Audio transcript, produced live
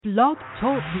Blog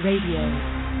Talk Radio.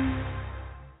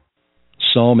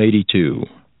 Psalm 82,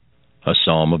 a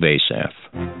psalm of Asaph.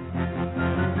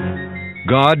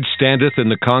 God standeth in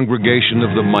the congregation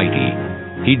of the mighty.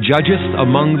 He judgeth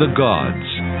among the gods.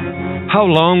 How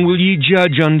long will ye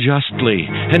judge unjustly,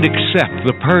 and accept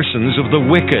the persons of the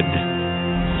wicked?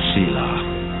 Selah.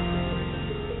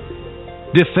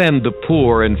 Defend the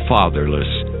poor and fatherless.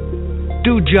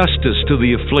 Do justice to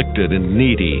the afflicted and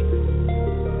needy.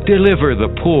 Deliver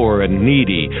the poor and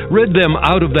needy. Rid them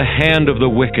out of the hand of the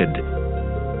wicked.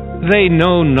 They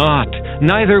know not,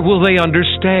 neither will they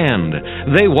understand.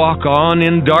 They walk on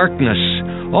in darkness.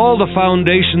 All the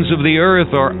foundations of the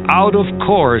earth are out of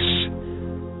course.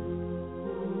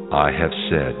 I have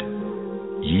said,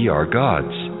 Ye are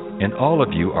gods, and all of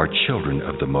you are children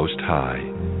of the Most High.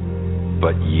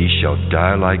 But ye shall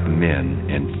die like men,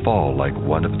 and fall like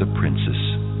one of the princes.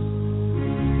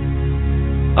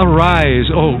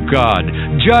 Arise, O God,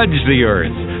 judge the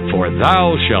earth, for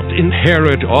thou shalt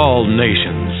inherit all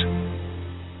nations.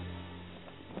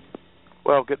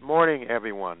 Well, good morning,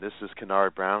 everyone. This is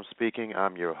Kennard Brown speaking.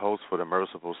 I'm your host for the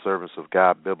Merciful Servants of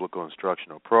God Biblical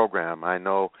Instructional Program. I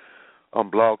know on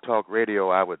Blog Talk Radio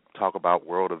I would talk about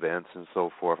world events and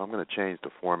so forth. I'm going to change the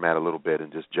format a little bit and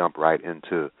just jump right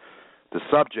into the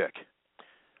subject.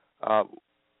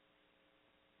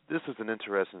 This is an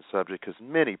interesting subject because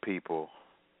many people,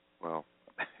 well,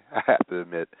 I have to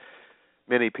admit,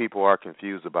 many people are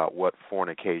confused about what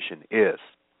fornication is.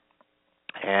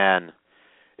 And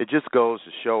it just goes to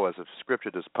show us, if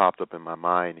Scripture just popped up in my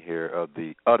mind here, of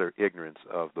the utter ignorance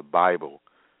of the Bible,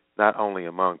 not only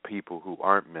among people who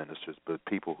aren't ministers, but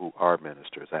people who are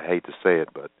ministers. I hate to say it,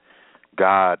 but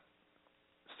God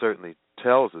certainly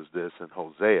tells us this in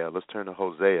Hosea. Let's turn to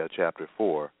Hosea chapter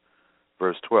 4,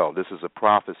 verse 12. This is a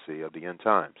prophecy of the end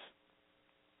times.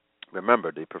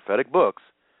 Remember, the prophetic books,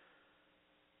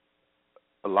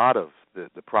 a lot of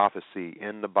the prophecy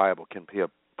in the Bible can be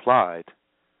applied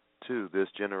to this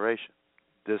generation,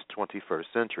 this 21st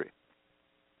century.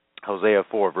 Hosea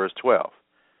 4, verse 12.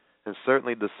 And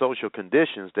certainly the social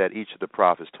conditions that each of the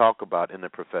prophets talk about in the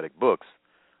prophetic books,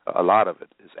 a lot of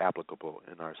it is applicable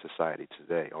in our society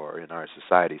today, or in our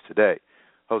societies today.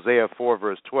 Hosea 4,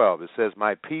 verse 12, it says,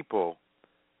 My people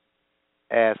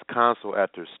ask counsel at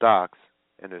their stocks,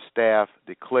 and their staff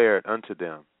declared unto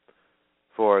them,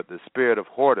 for the spirit of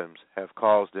whoredoms have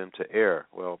caused them to err.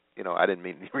 Well, I didn't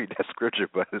mean to read that scripture,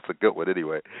 but it's a good one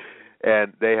anyway.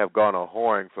 And they have gone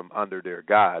a-whoring from under their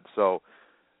God. So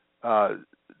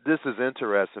this is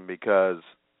interesting because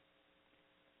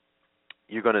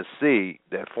you're going to see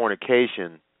that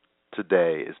fornication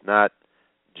today is not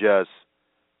just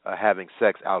having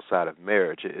sex outside of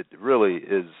marriage. It really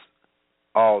is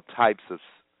all types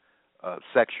of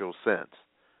sexual sins,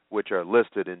 which are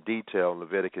listed in detail in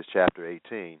Leviticus chapter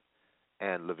 18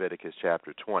 and Leviticus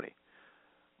chapter 20.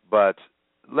 But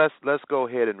let's go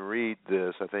ahead and read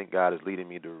this. I think God is leading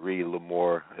me to read a little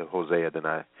more of Hosea than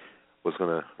I was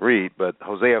going to read. But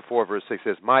Hosea 4, verse 6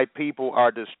 says, My people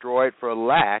are destroyed for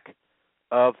lack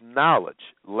of knowledge.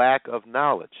 Lack of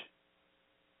knowledge.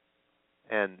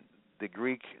 And the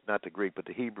Greek, not the Greek, but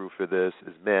the Hebrew for this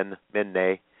is mene, and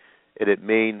it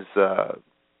means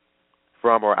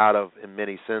from or out of in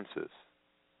many senses.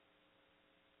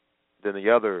 Then the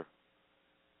other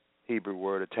Hebrew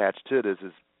word attached to this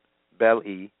is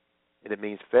bel-e, and it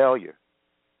means failure.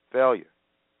 Failure.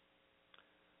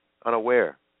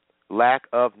 Unaware. Lack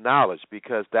of knowledge,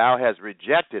 because thou hast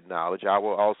rejected knowledge, I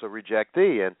will also reject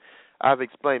thee. And I've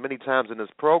explained many times in this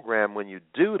program, when you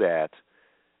do that,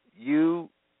 you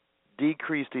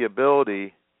decrease the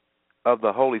ability of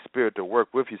the Holy Spirit to work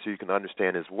with you so you can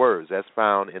understand His words. That's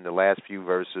found in the last few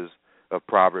verses of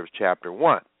Proverbs chapter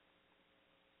 1.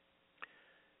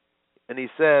 And he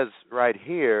says right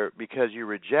here, because you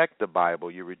reject the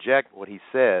Bible, you reject what He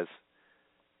says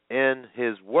in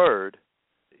His word,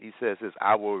 He says,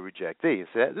 I will reject thee.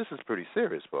 So this is pretty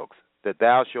serious, folks, that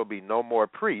thou shalt be no more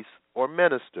priest or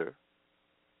minister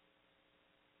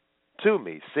to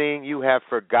me, seeing you have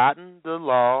forgotten the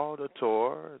law, the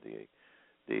Torah,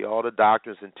 all the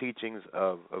doctrines and teachings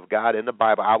of God in the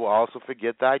Bible. I will also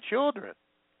forget thy children.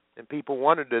 And people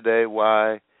wonder today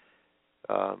why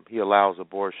He allows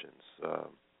abortions,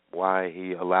 why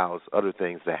He allows other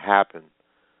things to happen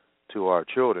to our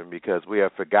children, because we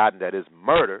have forgotten that it's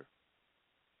murder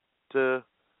to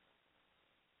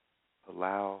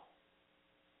allow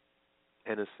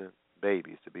innocent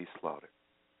babies to be slaughtered.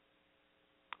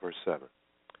 Verse 7.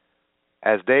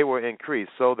 As they were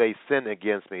increased, so they sinned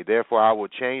against me. Therefore I will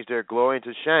change their glory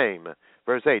into shame.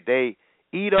 Verse 8. They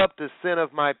eat up the sin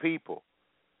of my people.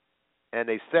 And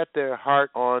they set their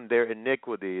heart on their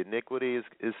iniquity. Iniquity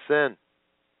is sin.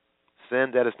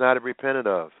 Sin that is not repented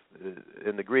of.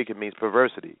 In the Greek, it means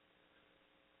perversity,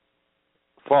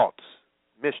 faults,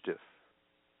 mischief.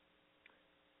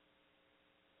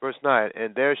 Verse 9,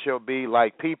 and there shall be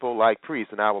like people, like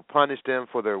priests, and I will punish them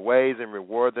for their ways and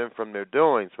reward them from their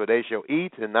doings, for they shall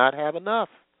eat and not have enough.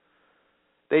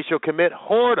 They shall commit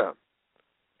whoredom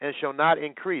and shall not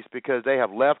increase, because they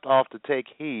have left off to take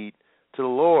heed to the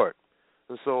Lord.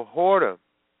 And so whoredom,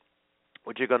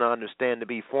 what you're going to understand to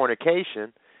be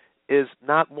fornication, is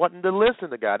not wanting to listen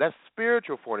to God. That's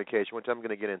spiritual fornication, which I'm going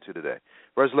to get into today.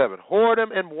 Verse 11,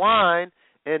 whoredom and wine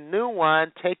and new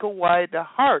wine take away the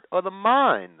heart or the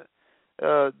mind.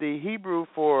 The Hebrew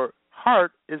for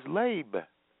heart is leib.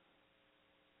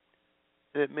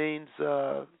 It means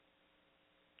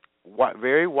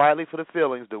very widely for the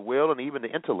feelings, the will, and even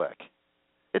the intellect.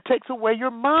 It takes away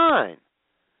your mind.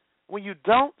 When you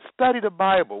don't study the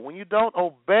Bible, when you don't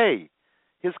obey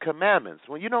His commandments,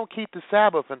 when you don't keep the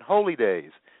Sabbath and holy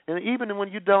days, and even when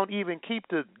you don't even keep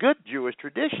the good Jewish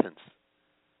traditions.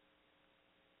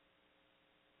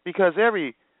 Because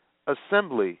every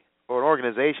assembly or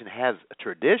organization has a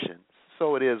tradition,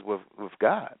 so it is with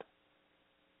God.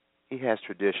 He has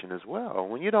tradition as well.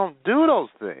 When you don't do those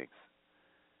things,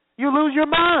 you lose your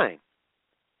mind.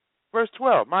 Verse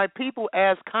 12, my people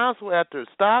ask counsel at their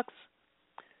stocks,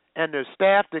 and their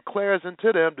staff declares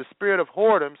unto them the spirit of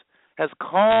whoredoms has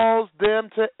caused them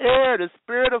to err. The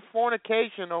spirit of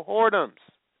fornication or whoredoms,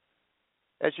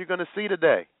 as you're going to see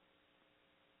today,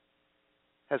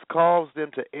 has caused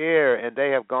them to err, and they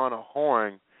have gone a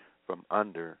whoring from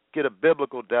under. Get a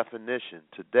biblical definition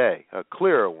today, a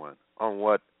clearer one, on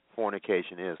what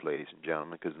fornication is, ladies and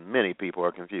gentlemen, because many people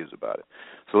are confused about it.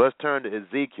 So let's turn to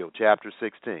Ezekiel chapter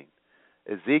 16.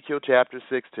 Ezekiel chapter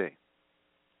 16,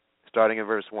 starting in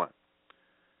verse 1.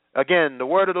 Again, the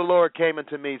word of the Lord came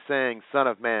unto me, saying, Son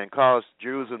of man, cause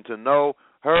Jerusalem to know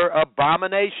her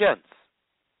abominations.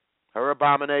 Her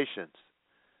abominations.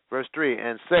 Verse 3,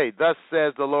 and say, Thus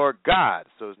says the Lord God.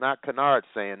 So it's not Kennard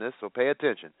saying this, so pay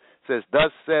attention. It says,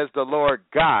 Thus says the Lord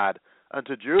God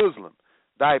unto Jerusalem,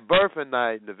 Thy birth and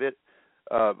thy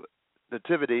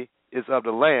nativity is of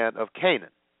the land of Canaan.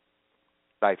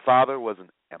 Thy father was an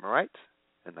Amorite,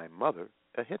 and thy mother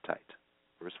a Hittite.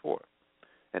 Verse 4,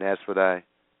 and as for thy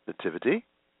nativity,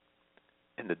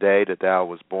 in the day that thou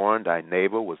wast born, thy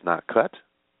navel was not cut,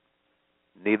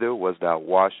 neither was thou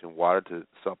washed in water to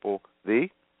supple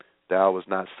thee. Thou was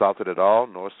not salted at all,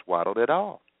 nor swaddled at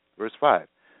all. Verse 5,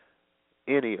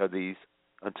 any of these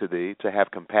unto thee to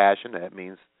have compassion,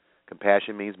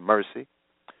 compassion means mercy,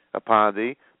 upon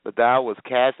thee, but thou wast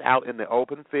cast out in the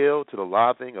open field to the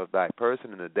loathing of thy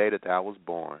person in the day that thou wast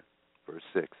born. Verse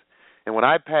 6, and when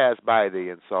I passed by thee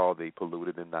and saw thee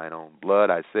polluted in thine own blood,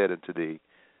 I said unto thee,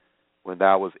 when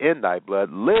thou wast in thy blood,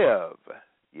 live.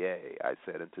 Yea, I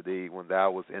said unto thee, when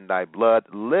thou wast in thy blood,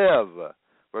 live.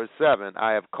 Verse 7,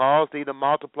 I have caused thee to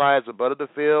multiply as the bud of the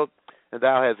field, and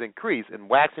thou hast increased and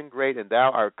waxen great, and thou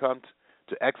art come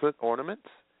to excellent ornaments.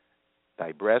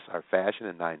 Thy breasts are fashioned,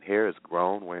 and thine hair is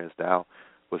grown, whereas thou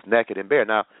was naked and bare.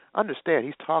 Now, understand,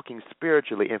 he's talking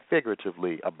spiritually and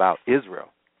figuratively about Israel.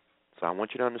 So I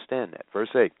want you to understand that. Verse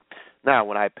 8, now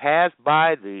when I passed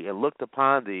by thee and looked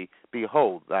upon thee,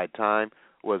 behold, thy time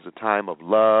was a time of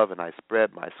love, and I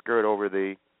spread my skirt over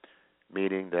thee,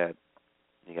 meaning that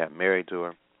he got married to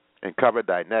her, and covered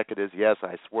thy nakedness. Yes,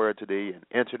 I swear to thee, and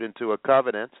entered into a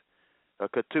covenant, a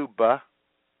ketubah,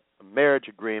 a marriage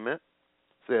agreement,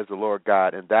 says the Lord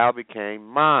God, and thou became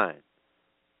mine.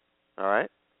 All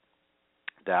right?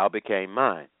 Thou became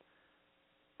mine.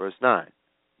 Verse 9,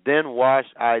 then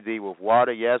washed I thee with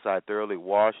water. Yes, I thoroughly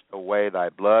washed away thy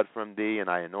blood from thee, and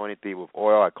I anointed thee with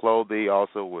oil. I clothed thee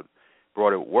also with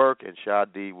broidered work, and shod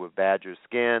thee with badger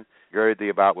skin, girded thee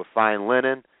about with fine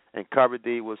linen, and covered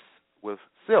thee with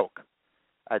silk.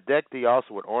 I decked thee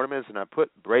also with ornaments, and I put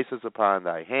bracelets upon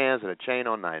thy hands, and a chain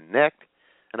on thy neck,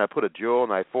 and I put a jewel on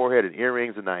thy forehead, and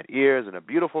earrings in thine ears, and a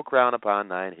beautiful crown upon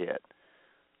thine head.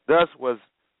 Thus was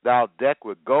thou decked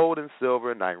with gold and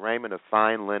silver, and thy raiment of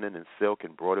fine linen and silk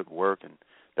and broidered work, and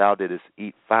thou didst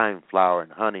eat fine flour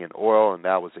and honey and oil, and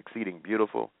thou wast exceeding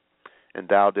beautiful, and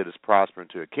thou didst prosper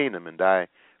into a kingdom, and thy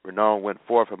renown went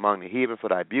forth among the heathen for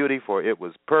thy beauty, for it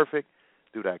was perfect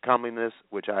through thy comeliness,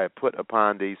 which I have put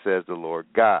upon thee, says the Lord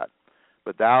God.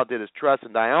 But thou didst trust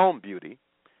in thy own beauty,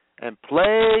 and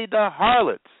played the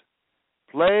harlot.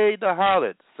 Played the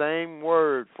harlot, same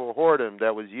word for whoredom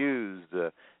that was used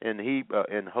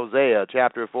in Hosea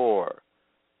chapter 4,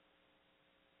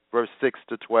 verse 6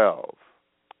 to 12.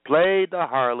 Played the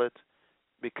harlot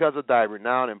because of thy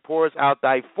renown, and pours out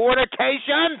thy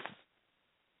fornications.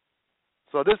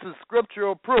 So this is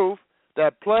scriptural proof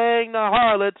that playing the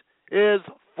harlot is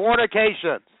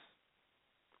fornications.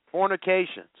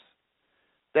 Fornications.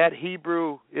 That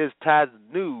Hebrew is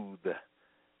taznud.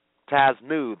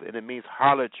 Taznud, and it means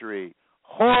harlotry.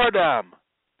 Whoredom.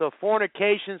 So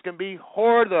fornications can be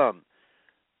whoredom.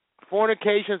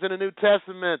 Fornications in the New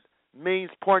Testament means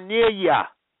porneia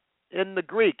in the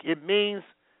Greek. It means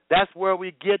that's where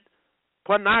we get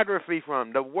pornography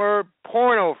from, the word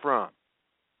porno from.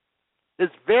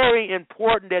 It's very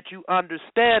important that you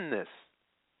understand this.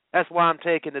 That's why I'm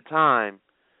taking the time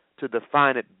to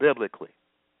define it biblically.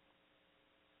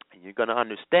 And you're going to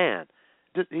understand.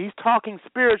 He's talking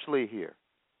spiritually here.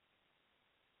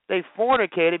 They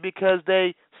fornicated because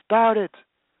they started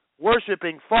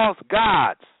worshiping false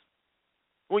gods.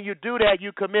 When you do that,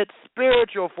 you commit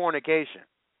spiritual fornication.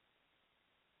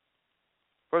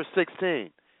 Verse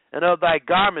 16, and of thy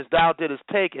garments thou didst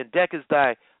take, and deckest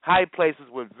thy high places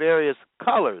with various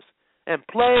colors, and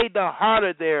played the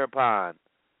harlot thereupon.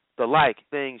 The like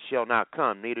thing shall not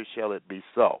come, neither shall it be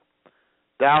so.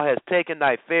 Thou hast taken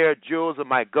thy fair jewels of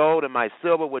my gold and my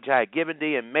silver, which I had given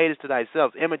thee, and madest to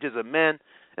thyself images of men,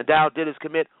 and thou didst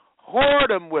commit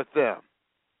whoredom with them,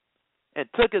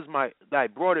 and tookest thy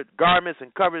broidered garments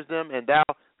and covers them, and thou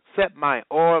set my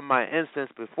oil and my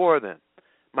incense before them.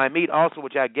 My meat also,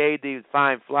 which I gave thee,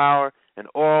 fine flour and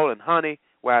oil and honey,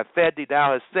 where I fed thee,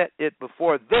 thou hast set it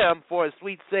before them for a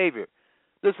sweet savor.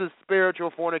 This is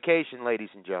spiritual fornication, ladies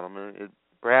and gentlemen. It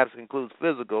perhaps includes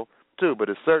physical too, but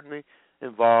it certainly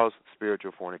involves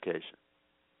spiritual fornication.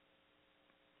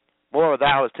 Moreover,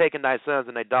 thou hast taken thy sons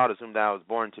and thy daughters whom thou hast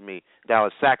born to me, thou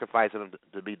hast sacrificed them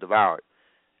to be devoured.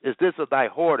 Is this of thy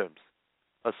whoredoms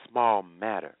a small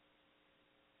matter?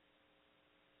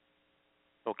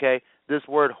 Okay, this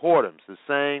word whoredoms, the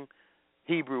same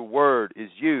Hebrew word is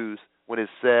used when it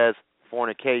says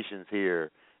fornications here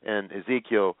in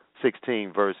Ezekiel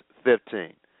 16, verse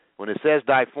 15. When it says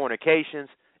thy fornications,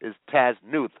 is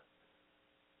taznuth.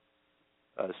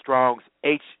 Strong's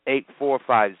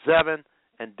H8457,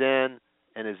 and then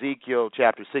in Ezekiel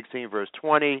chapter 16, verse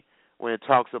 20, when it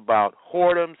talks about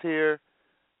whoredoms here,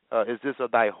 is this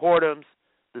of thy whoredoms?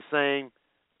 The same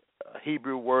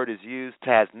Hebrew word is used,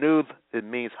 taznuth. It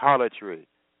means harlotry.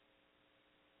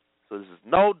 So this is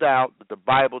no doubt that the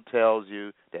Bible tells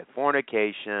you that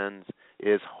fornications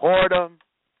is whoredom.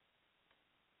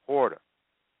 Whoredom.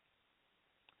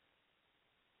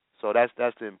 So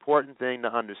that's the important thing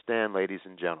to understand, ladies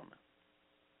and gentlemen.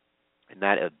 And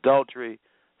that adultery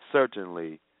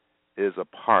certainly is a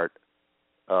part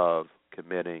of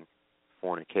committing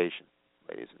fornication,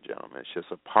 ladies and gentlemen. It's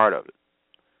just a part of it.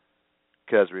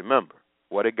 Because remember,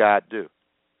 what did God do?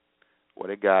 What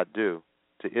did God do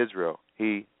to Israel?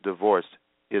 He divorced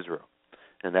Israel.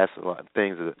 And that's a lot of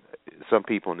things that some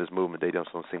people in this movement, they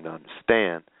just don't seem to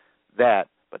understand that,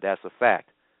 but that's a fact.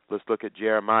 Let's look at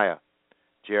Jeremiah.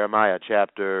 Jeremiah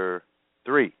chapter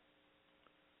 3.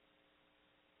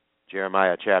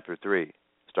 Jeremiah chapter 3,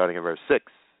 starting in verse 6.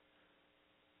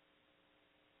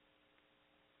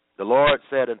 The Lord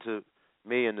said unto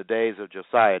me in the days of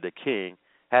Josiah the king,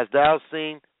 hast thou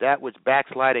seen that which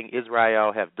backsliding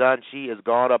Israel have done? She is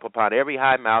gone up upon every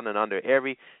high mountain and under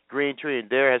every green tree, and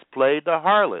there has played the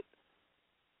harlot.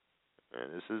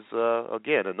 And this is,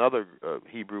 again, another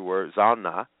Hebrew word,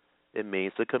 zanah. It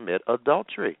means to commit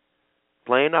adultery.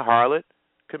 Playing the harlot,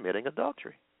 committing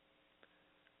adultery.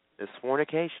 It's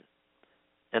fornication.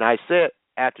 And I said,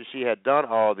 after she had done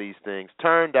all these things,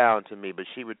 turn down to me, but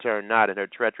she returned not, and her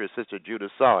treacherous sister Judah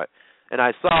saw it. And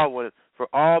I saw when, for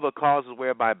all the causes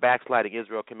whereby backsliding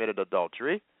Israel committed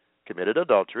adultery,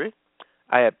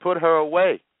 I had put her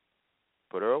away,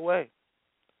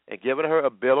 and given her a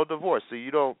bill of divorce.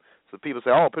 So people say,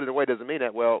 oh, put it away doesn't mean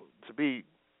that. Well,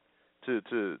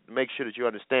 to make sure that you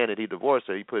understand that he divorced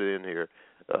her, he put it in here,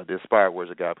 the inspired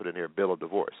words of God put in here, a bill of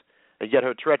divorce. And yet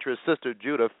her treacherous sister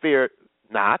Judah feared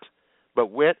not, but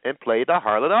went and played the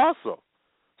harlot also.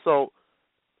 So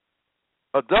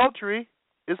adultery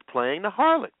is playing the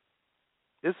harlot.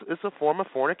 It's a form of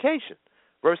fornication.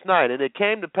 Verse 9, and it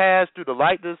came to pass through the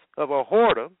likeness of a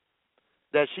whoredom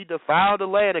that she defiled the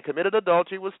land and committed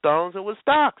adultery with stones and with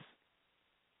stocks.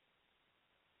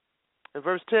 In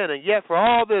verse 10, and yet for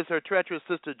all this her treacherous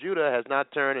sister Judah has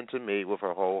not turned unto me with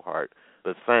her whole heart,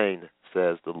 but feigned,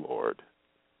 says the Lord.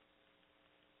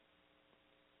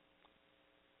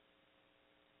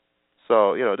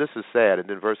 So, this is sad. And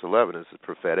then verse 11 is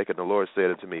prophetic. And the Lord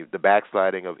said unto me, the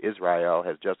backsliding of Israel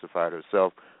has justified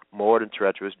herself more than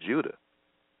treacherous Judah.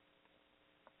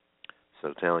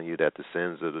 So telling you that the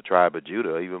sins of the tribe of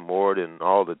Judah are even more than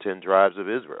all the 10 tribes of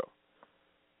Israel.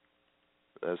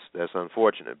 That's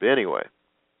unfortunate. But anyway,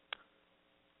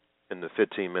 in the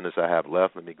 15 minutes I have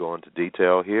left, let me go into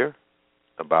detail here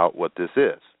about what this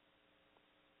is.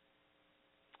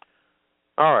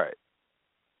 All right.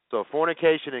 So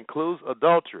fornication includes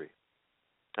adultery.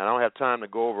 I don't have time to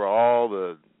go over all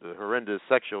the horrendous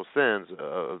sexual sins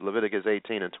of Leviticus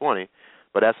 18 and 20,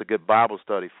 but that's a good Bible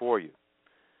study for you.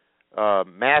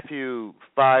 Matthew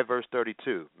 5, verse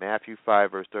 32. Matthew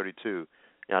 5, verse 32.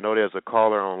 Now, I know there's a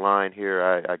caller online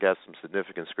here. I got some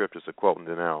significant scriptures to quote, and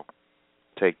then I'll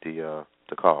take the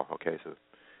call. Okay, so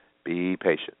be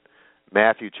patient.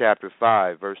 Matthew chapter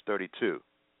 5, verse 32.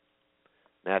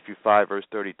 Matthew 5, verse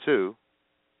 32.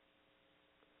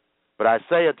 But I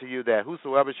say unto you that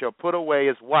whosoever shall put away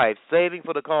his wife, saving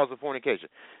for the cause of fornication.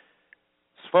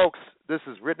 Folks, this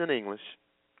is written in English.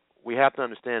 We have to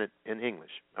understand it in English.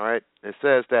 All right? It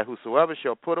says that whosoever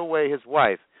shall put away his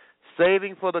wife,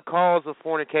 saving for the cause of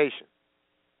fornication.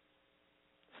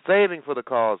 Saving for the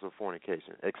cause of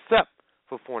fornication, except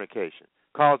for fornication,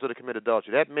 cause her to commit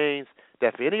adultery. That means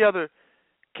that for any other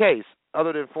case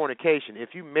other than fornication, if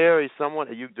you marry someone,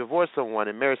 you divorce someone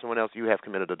and marry someone else, you have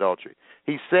committed adultery.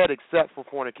 He said except for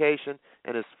fornication,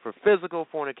 and it's for physical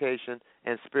fornication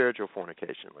and spiritual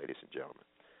fornication, ladies and gentlemen.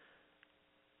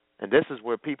 And this is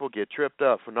where people get tripped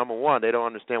up. For number one, they don't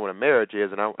understand what a marriage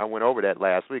is, and I went over that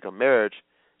last week. A marriage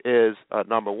is,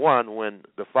 number one, when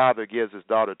the father gives his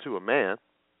daughter to a man.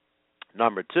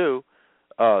 Number two,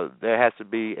 there has to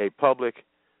be a public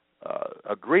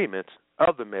agreement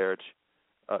of the marriage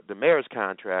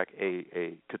contract,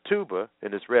 a ketubah,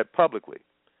 and it's read publicly.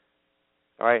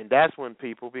 All right, and that's when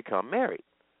people become married.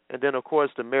 And then, of course,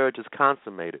 the marriage is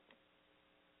consummated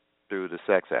through the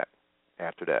sex act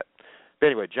after that. But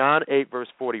anyway, John 8, verse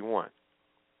 41.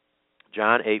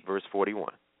 John 8, verse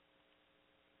 41.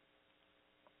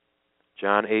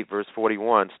 John 8, verse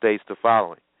 41 states the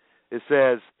following. It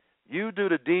says, you do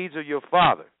the deeds of your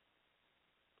father.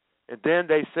 And then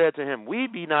they said to him, we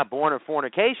be not born of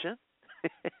fornication.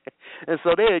 And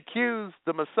so they accused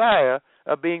the Messiah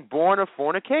of being born of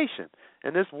fornication.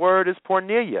 And this word is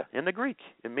porneia in the Greek.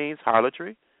 It means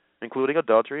harlotry, including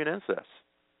adultery and incest.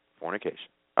 Fornication.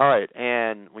 All right,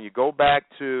 and when you go back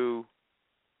to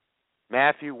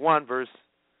Matthew 1, verse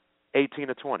 18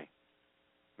 to 20.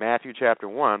 Matthew chapter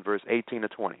 1, verse 18 to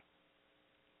 20.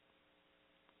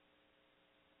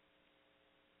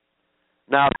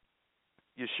 Now,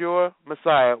 Yeshua,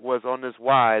 Messiah, was on this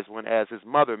wise when, as his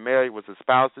mother Mary was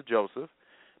espoused to Joseph,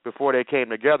 before they came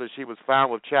together, she was found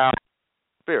with child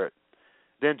spirit.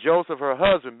 Then Joseph, her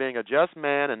husband, being a just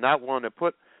man and not willing to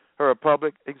put her a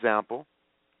public example,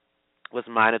 was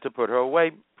minded to put her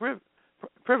away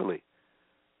privily.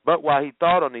 But while he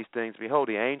thought on these things, behold,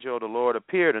 the angel of the Lord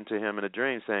appeared unto him in a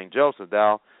dream, saying, Joseph,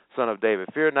 thou son of David,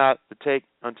 fear not to take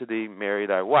unto thee Mary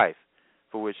thy wife,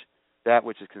 for which that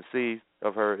which is conceived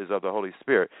of her is of the Holy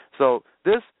Spirit. So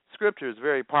this scripture is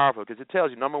very powerful because it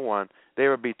tells you, number one, they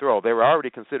were betrothed. They were already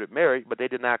considered married, but they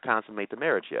did not consummate the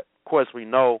marriage yet. Of course, we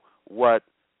know what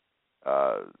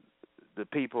the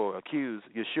people accused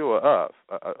Yeshua of,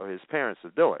 or his parents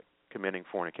of doing, committing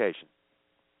fornication.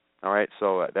 All right,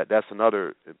 so that's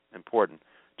another important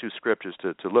two scriptures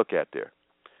to look at there.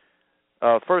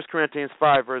 1 Corinthians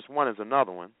 5, verse 1 is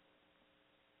another one.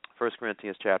 1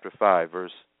 Corinthians chapter 5,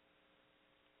 verse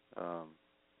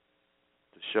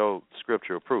to show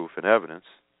scriptural proof and evidence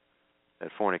that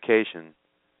fornication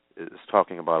is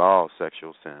talking about all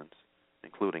sexual sins,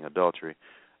 including adultery.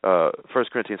 1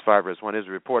 Corinthians 5, verse 1 is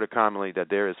reported commonly that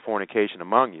there is fornication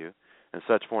among you, and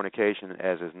such fornication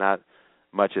as is not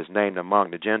much as named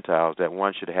among the Gentiles, that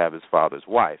one should have his father's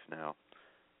wife. Now,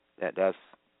 that's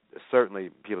certainly,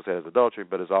 people say it's adultery,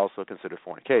 but it's also considered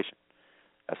fornication.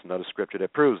 That's another scripture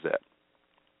that proves that.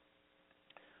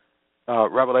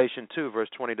 Revelation 2, verse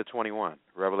 20 to 21.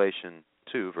 Revelation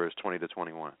 2, verse 20 to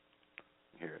 21.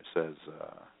 Here it says,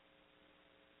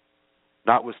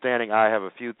 notwithstanding, I have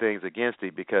a few things against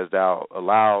thee, because thou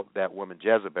allowed that woman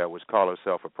Jezebel, which called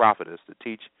herself a prophetess, to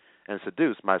teach and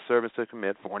seduce my servants to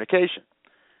commit fornication,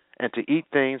 and to eat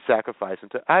things sacrificed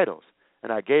unto idols.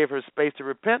 And I gave her space to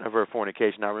repent of her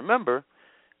fornication. Now remember,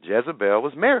 Jezebel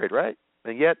was married, right?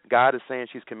 And yet God is saying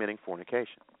she's committing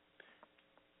fornication.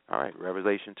 All right,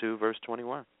 Revelation 2, verse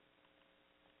 21.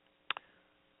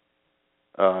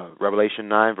 Revelation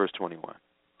 9, verse 21.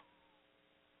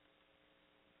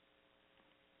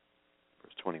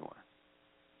 Verse 21.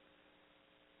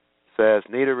 Says,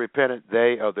 neither repented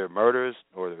they of their murders,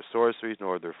 nor their sorceries,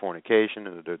 nor their fornication,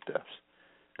 and their deaths.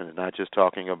 And it's not just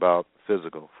talking about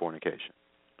physical fornication.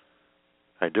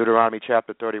 All right, Deuteronomy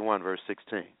chapter 31, verse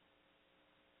 16.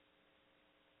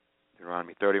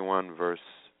 Deuteronomy 31, verse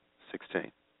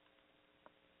 16.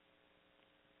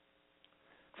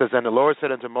 It says, and the Lord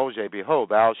said unto Moses, behold,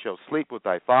 thou shalt sleep with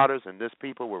thy fathers, and this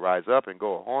people will rise up and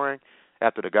go a-whoring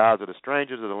after the gods of the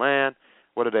strangers of the land,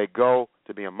 whether they go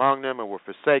to be among them and will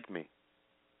forsake me.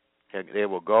 And they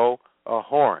will go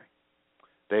a-whoring.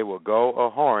 They will go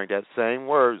a-whoring. That same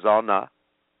word, zalna.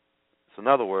 It's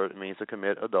another word. It means to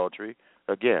commit adultery.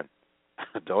 Again,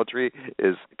 adultery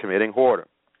is committing whoredom.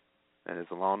 And it's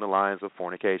along the lines of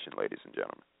fornication, ladies and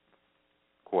gentlemen,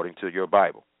 according to your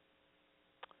Bible.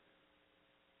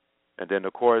 And then,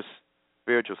 of course,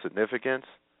 spiritual significance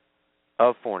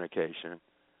of fornication.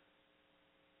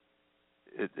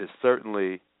 It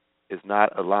certainly is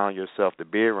not allowing yourself to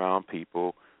be around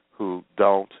people who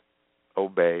don't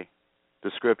obey the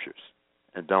Scriptures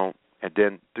and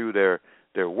then through their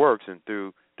works and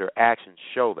through their actions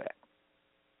show that.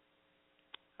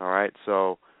 All right,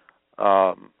 so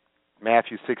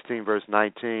Matthew 16, verse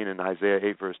 19, and Isaiah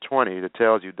 8, verse 20, it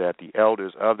tells you that the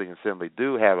elders of the assembly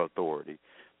do have authority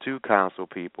to counsel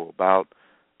people about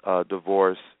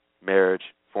divorce, marriage,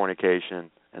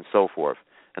 fornication, and so forth.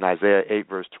 And Isaiah 8,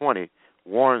 verse 20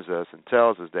 warns us and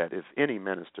tells us that if any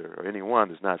minister or anyone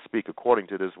does not speak according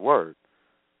to this word,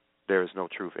 there is no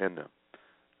truth in them.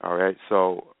 All right,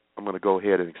 so I'm going to go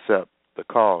ahead and accept the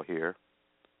call here.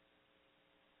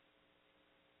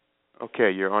 Okay,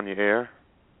 you're on the air.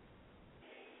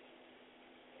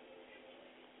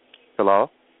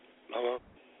 Hello? Hello?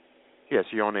 Yes,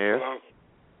 you're on the air. Hello?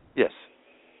 Yes.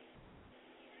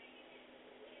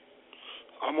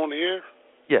 I'm on the air?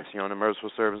 Yes, you're on the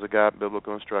Merciful Servants of God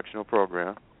Biblical Instructional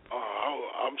Program.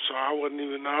 I'm sorry, I wasn't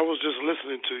even. I was just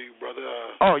listening to you, brother.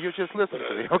 You're just listening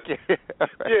to me. Okay.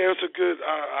 Yeah, it's a good.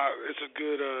 It's a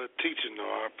good teaching,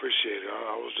 though. I appreciate it.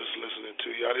 I was just listening to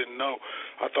you. I didn't know.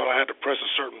 I thought I had to press a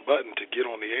certain button to get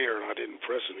on the air, and I didn't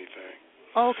press anything.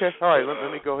 Oh, okay. All right.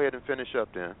 Let me go ahead and finish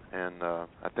up then. And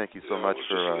I thank you so much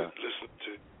for listening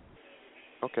to.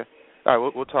 Okay. All right.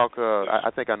 We'll talk.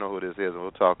 I think I know who this is, and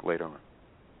we'll talk later on.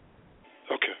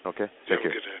 Okay. Okay. Take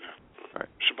care. Good day now. All right.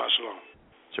 Shabbat shalom.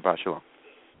 Shabbat shalom.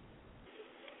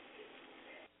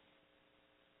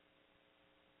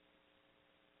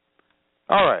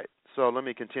 All right. So let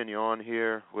me continue on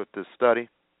here with this study.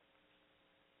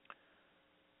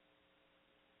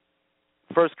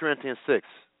 1 Corinthians 6,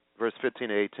 verse 15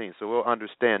 to 18. So we'll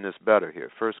understand this better here.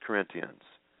 1 Corinthians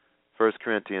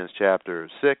chapter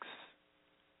 6,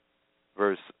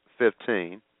 verse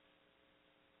 15.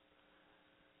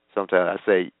 Sometimes I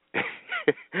say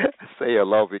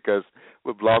hello because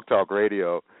with Blog Talk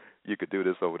Radio, you could do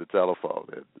this over the telephone.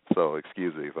 So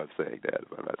excuse me if I'm saying that,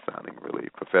 if I'm not sounding really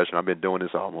professional. I've been doing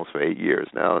this almost for 8 years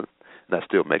now, and I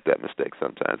still make that mistake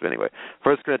sometimes. But anyway,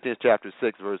 1 Corinthians chapter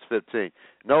 6, verse 15.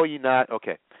 Know ye not?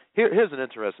 Okay, here's an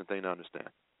interesting thing to understand.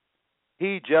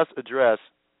 He just addressed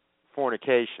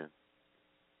fornication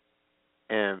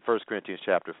in 1 Corinthians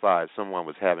chapter 5. Someone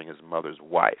was having his mother's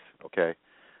wife, okay?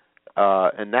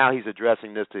 And now he's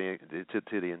addressing this to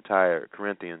the entire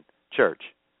Corinthian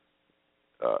church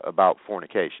about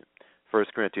fornication. 1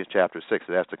 Corinthians chapter 6,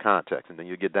 so that's the context. And then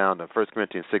you get down to 1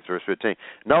 Corinthians 6, verse 15.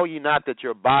 Know ye not that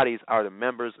your bodies are the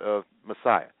members of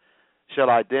Messiah? Shall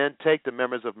I then take the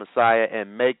members of Messiah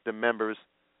and make them the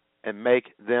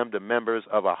members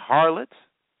of a harlot?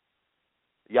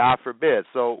 Yah forbid.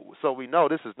 So we know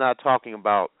this is not talking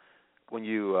about when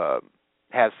you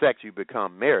have sex, you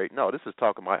become married. No, this is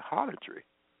talking about harlotry.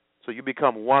 So you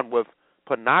become one with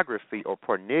pornography or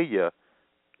porneia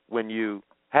when you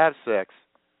have sex,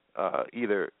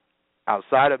 either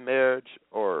outside of marriage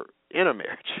or in a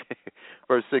marriage.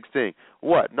 Verse 16.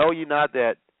 What? Know ye not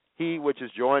that he which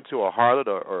is joined to a harlot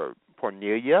or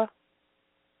porneia?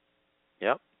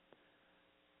 Yep.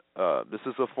 This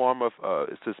is a form of,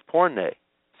 it says porne.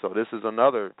 So this is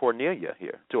another porneia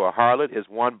here. To a harlot is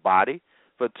one body,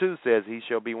 but two says he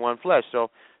shall be one flesh. So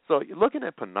you're looking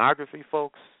at pornography,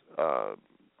 folks,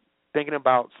 thinking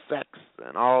about sex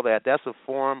and all that, that's a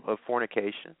form of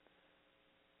fornication,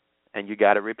 and you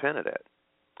got to repent of that.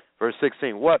 Verse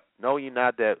 16, what? Know ye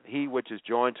not that he which is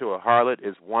joined to a harlot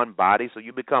is one body? So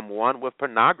you become one with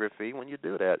pornography when you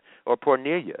do that, or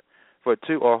porneia,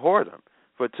 or whoredom.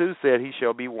 For two said he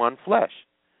shall be one flesh.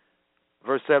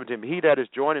 Verse 17, he that is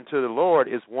joined unto the Lord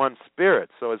is one spirit.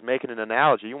 So it's making an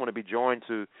analogy. You want to be joined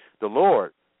to the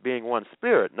Lord, being one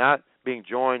spirit, not being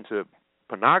joined to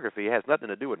pornography. It has nothing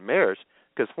to do with marriage,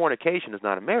 because fornication is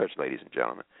not a marriage, ladies and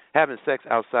gentlemen. Having sex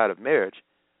outside of marriage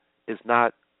is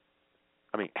not,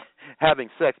 having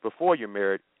sex before you're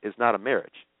married is not a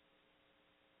marriage.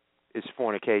 It's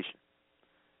fornication.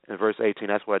 In verse 18,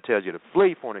 that's why it tells you to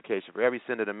flee fornication. For every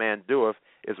sin that a man doeth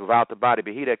is without the body,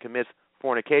 but he that commits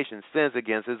fornication sins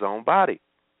against his own body.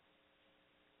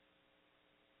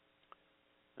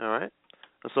 All right.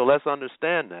 And so let's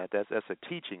understand that. That's a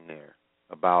teaching there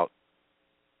about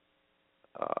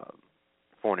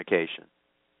fornication.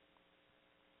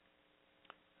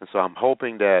 And so I'm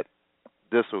hoping that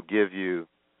this will give you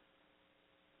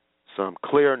some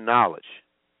clear knowledge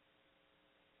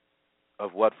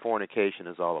of what fornication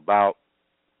is all about,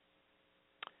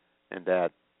 and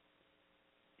that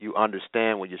you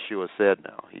understand what Yeshua said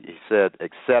now. He said,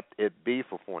 except it be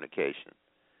for fornication.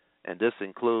 And this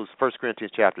includes 1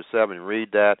 Corinthians chapter 7.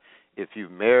 Read that if you're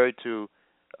married to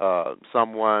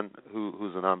someone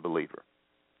who's an unbeliever.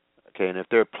 Okay, and if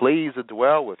they're pleased to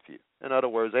dwell with you, in other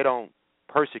words, they don't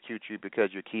persecute you because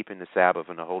you're keeping the Sabbath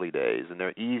and the holy days, and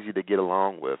they're easy to get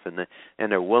along with, and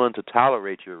they're willing to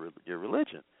tolerate your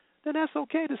religion, then that's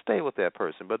okay to stay with that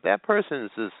person. But that person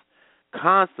is just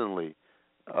constantly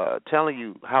telling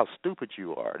you how stupid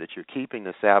you are, that you're keeping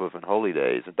the Sabbath and holy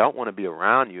days and don't want to be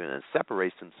around you, and it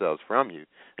separates themselves from you.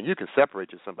 And you can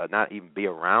separate yourself by not even be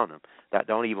around them, that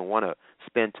don't even want to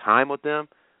spend time with them.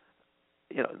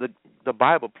 You know, the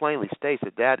Bible plainly states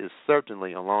that is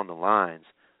certainly along the lines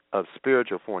of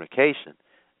spiritual fornication,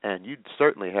 and you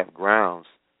certainly have grounds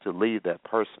to leave that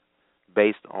person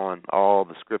based on all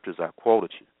the scriptures I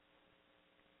quoted you.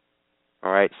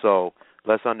 All right, so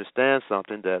let's understand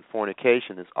something, that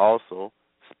fornication is also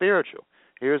spiritual.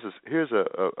 Here's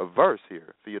a verse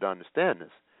here for you to understand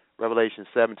this. Revelation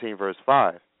 17, verse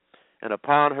 5. And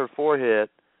upon her forehead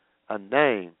a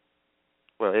name.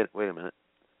 Well, wait a minute.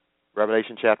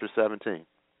 Revelation chapter 17,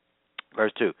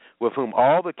 verse 2. With whom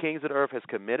all the kings of the earth has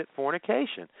committed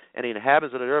fornication, and the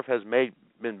inhabitants of the earth has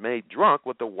been made drunk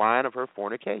with the wine of her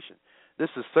fornication. This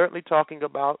is certainly talking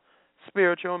about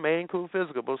spiritual, may include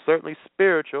physical, but certainly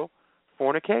spiritual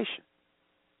fornication.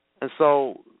 And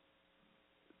so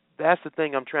that's the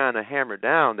thing I'm trying to hammer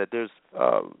down, that there's,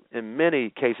 in many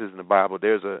cases in the Bible,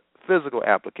 there's a physical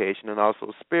application and also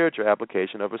a spiritual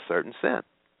application of a certain sin.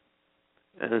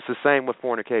 And it's the same with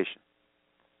fornication.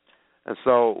 And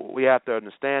so we have to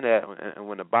understand that, and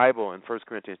when the Bible in 1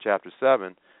 Corinthians chapter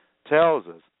 7 tells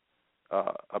us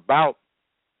about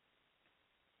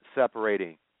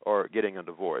separating or getting a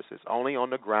divorce, it's only on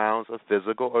the grounds of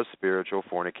physical or spiritual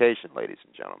fornication, ladies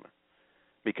and gentlemen.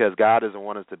 Because God doesn't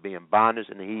want us to be in bondage,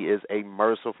 and He is a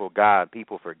merciful God.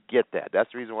 People forget that. That's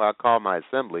the reason why I call my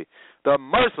assembly the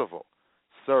merciful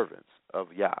servants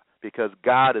of Yah. Because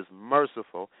God is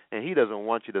merciful, and He doesn't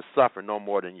want you to suffer no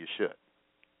more than you should,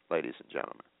 ladies and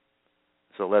gentlemen.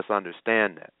 So let's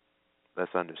understand that.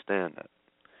 Let's understand that.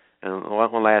 And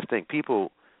one last thing.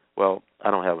 People, well, I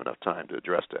don't have enough time to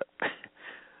address that.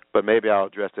 But maybe I'll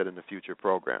address that in the future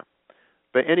program.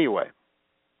 But anyway,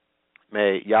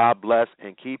 may Yah bless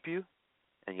and keep you,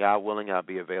 and Yah willing, I'll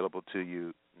be available to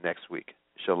you next week.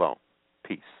 Shalom.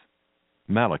 Peace.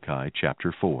 Malachi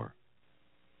chapter 4.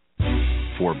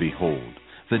 For behold,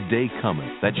 the day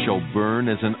cometh that shall burn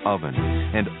as an oven,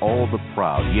 and all the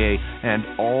proud, yea,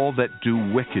 and all that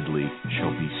do wickedly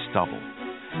shall be stubble.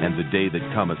 And the day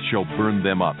that cometh shall burn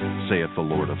them up, saith the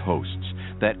Lord of hosts,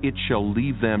 that it shall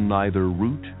leave them neither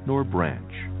root nor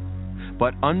branch.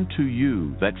 But unto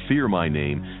you that fear my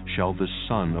name shall the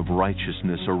Son of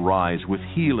Righteousness arise with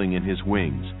healing in his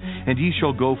wings, and ye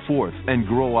shall go forth and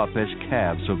grow up as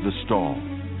calves of the stall.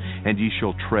 And ye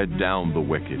shall tread down the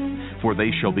wicked, for they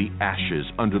shall be ashes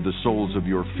under the soles of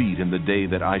your feet in the day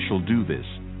that I shall do this,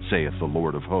 saith the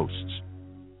Lord of hosts.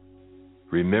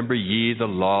 Remember ye the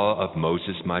law of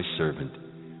Moses my servant,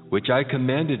 which I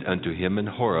commanded unto him in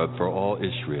Horeb for all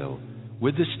Israel,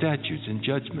 with the statutes and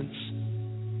judgments.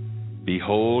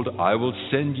 Behold, I will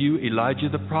send you Elijah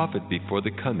the prophet before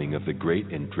the coming of the great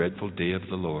and dreadful day of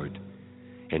the Lord.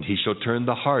 And he shall turn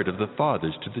the heart of the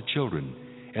fathers to the children,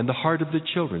 and the heart of the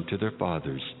children to their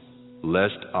fathers,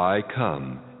 lest I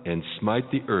come and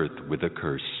smite the earth with a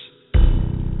curse.